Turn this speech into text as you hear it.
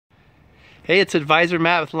Hey, it's Advisor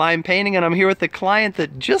Matt with Lime Painting, and I'm here with a client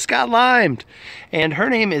that just got limed. And her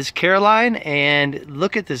name is Caroline, and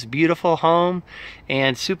look at this beautiful home,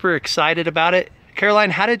 and super excited about it. Caroline,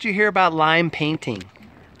 how did you hear about lime painting?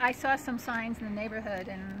 I saw some signs in the neighborhood,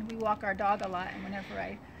 and we walk our dog a lot, and whenever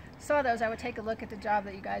I saw those, I would take a look at the job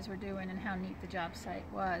that you guys were doing and how neat the job site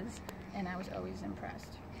was, and I was always impressed.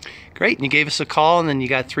 Great, and you gave us a call, and then you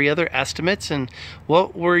got 3 other estimates. And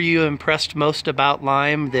what were you impressed most about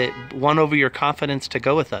lime that won over your confidence to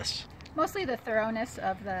go with us? Mostly the thoroughness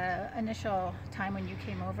of the initial time when you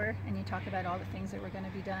came over and you talked about all the things that were going to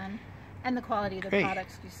be done, and the quality of the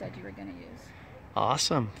products you said you were going to use.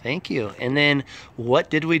 Awesome, thank you. And then what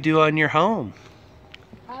did we do on your home?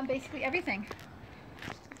 Basically everything.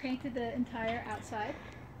 Painted the entire outside.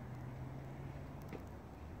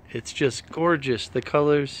 It's just gorgeous, the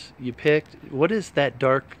colors you picked. What is that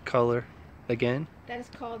dark color again? That is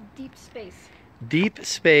called Deep Space. Deep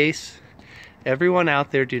Space. Everyone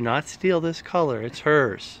out there, do not steal this color. It's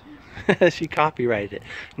hers. She copyrighted it.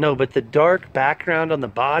 No, but the dark background on the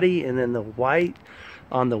body and then the white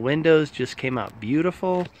on the windows just came out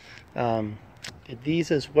beautiful. Did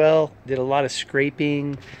these as well. Did a lot of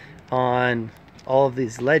scraping on all of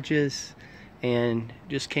these ledges and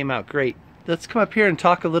just came out great. Let's come up here and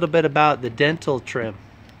talk a little bit about the dental trim.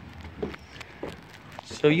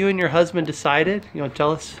 So you and your husband decided, you want to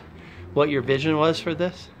tell us what your vision was for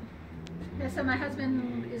this? Yeah, so my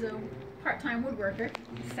husband is a part-time woodworker,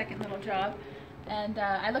 second little job, and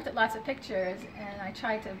I looked at lots of pictures and I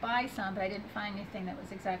tried to buy some, but I didn't find anything that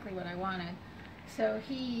was exactly what I wanted. So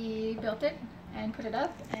he built it and put it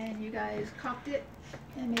up, and you guys caulked it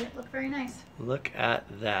and made it look very nice. Look at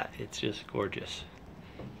that, it's just gorgeous.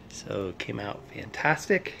 So it came out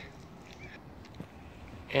fantastic.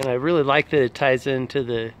 And I really like that it ties into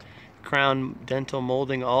the crown dental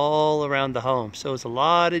molding all around the home. So it's a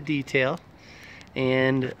lot of detail.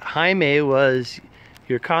 And Jaime was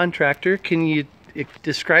your contractor. Can you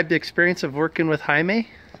describe the experience of working with Jaime?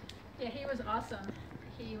 Yeah, he was awesome.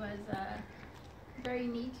 He was very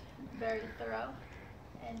neat, very thorough,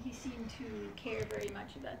 and he seemed to care very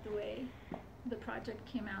much about the way the project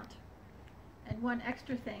came out. And one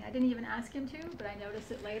extra thing, I didn't even ask him to, but I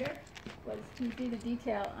noticed it later, was he did a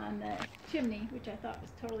detail on the chimney, which I thought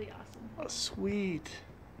was totally awesome. Oh, sweet.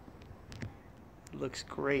 Looks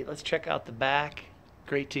great. Let's check out the back.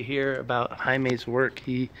 Great to hear about Jaime's work.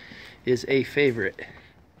 He is a favorite.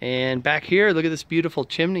 And back here, look at this beautiful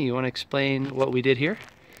chimney. You want to explain what we did here?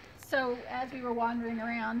 So as we were wandering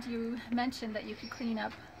around, you mentioned that you could clean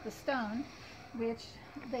up the stone, which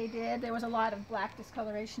they did. There was a lot of black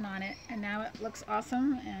discoloration on it, and now it looks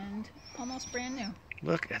awesome and almost brand new.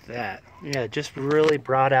 Look at that. Yeah, just really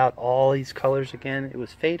brought out all these colors again. It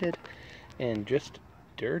was faded and just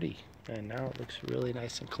dirty, and now it looks really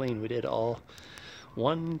nice and clean. We did all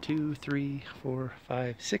 1, 2, 3, 4,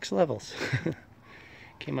 5, 6 levels.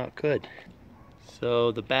 Came out good.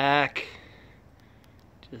 So the back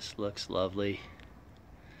just looks lovely.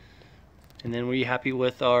 And then were you happy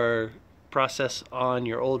with our process on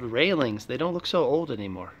your old railings? They don't look so old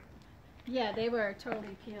anymore. Yeah, they were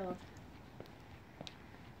totally peeled.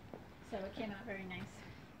 So it came out very nice.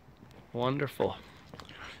 Wonderful.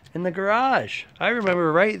 In the garage, I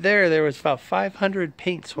remember right there was about 500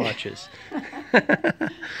 paint swatches.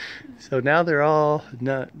 So now they all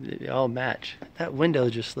match. That window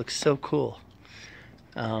just looks so cool.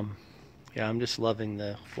 Yeah, I'm just loving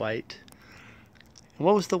the white. And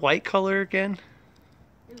what was the white color again?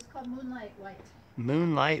 It was called Moonlight White.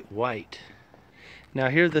 Moonlight White. Now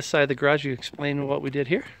here, this side of the garage, you explain what we did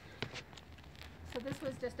here? So this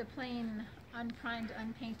was just a plain, unprimed,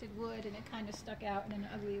 unpainted wood, and it kind of stuck out in an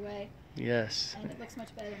ugly way. Yes. And it looks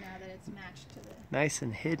much better now that it's matched to the... Nice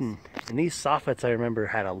and hidden. And these soffits, I remember,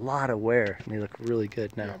 had a lot of wear, and they look really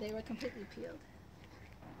good now. Yeah, they were completely peeled.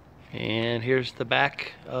 And here's the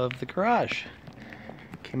back of the garage.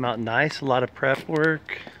 Came out nice, a lot of prep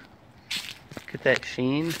work. Look at that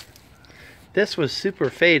sheen. This was super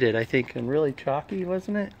faded, I think, and really chalky,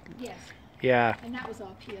 wasn't it? Yes. Yeah. And that was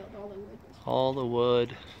all peeled, all the wood. All the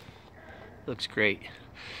wood. Looks great.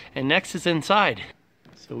 And next is inside.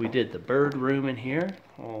 So we did the bird room in here,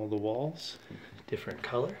 all the walls, different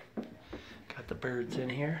color. Got the birds in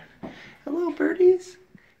here. Hello, birdies.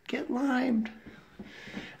 Get limed.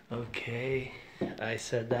 Okay, I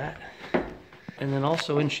said that. And then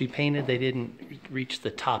also when she painted, they didn't reach the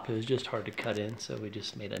top. It was just hard to cut in, so we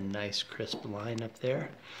just made a nice crisp line up there.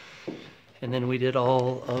 And then we did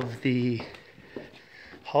all of the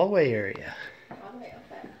hallway area. All the way up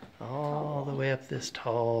there. All the way up this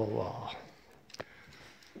tall wall.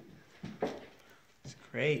 It's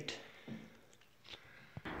great.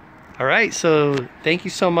 All right, so thank you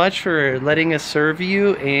so much for letting us serve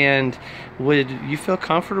you, and would you feel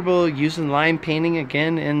comfortable using lime painting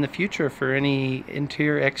again in the future for any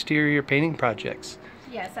interior, exterior painting projects?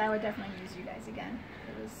 Yes, I would definitely use you guys again.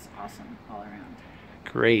 It was awesome all around.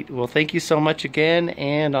 Great. Well, thank you so much again,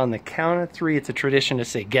 and on the count of 3, it's a tradition to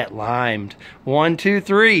say get limed. 1, 2,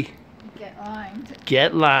 3. Get limed.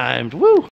 Get limed. Woo!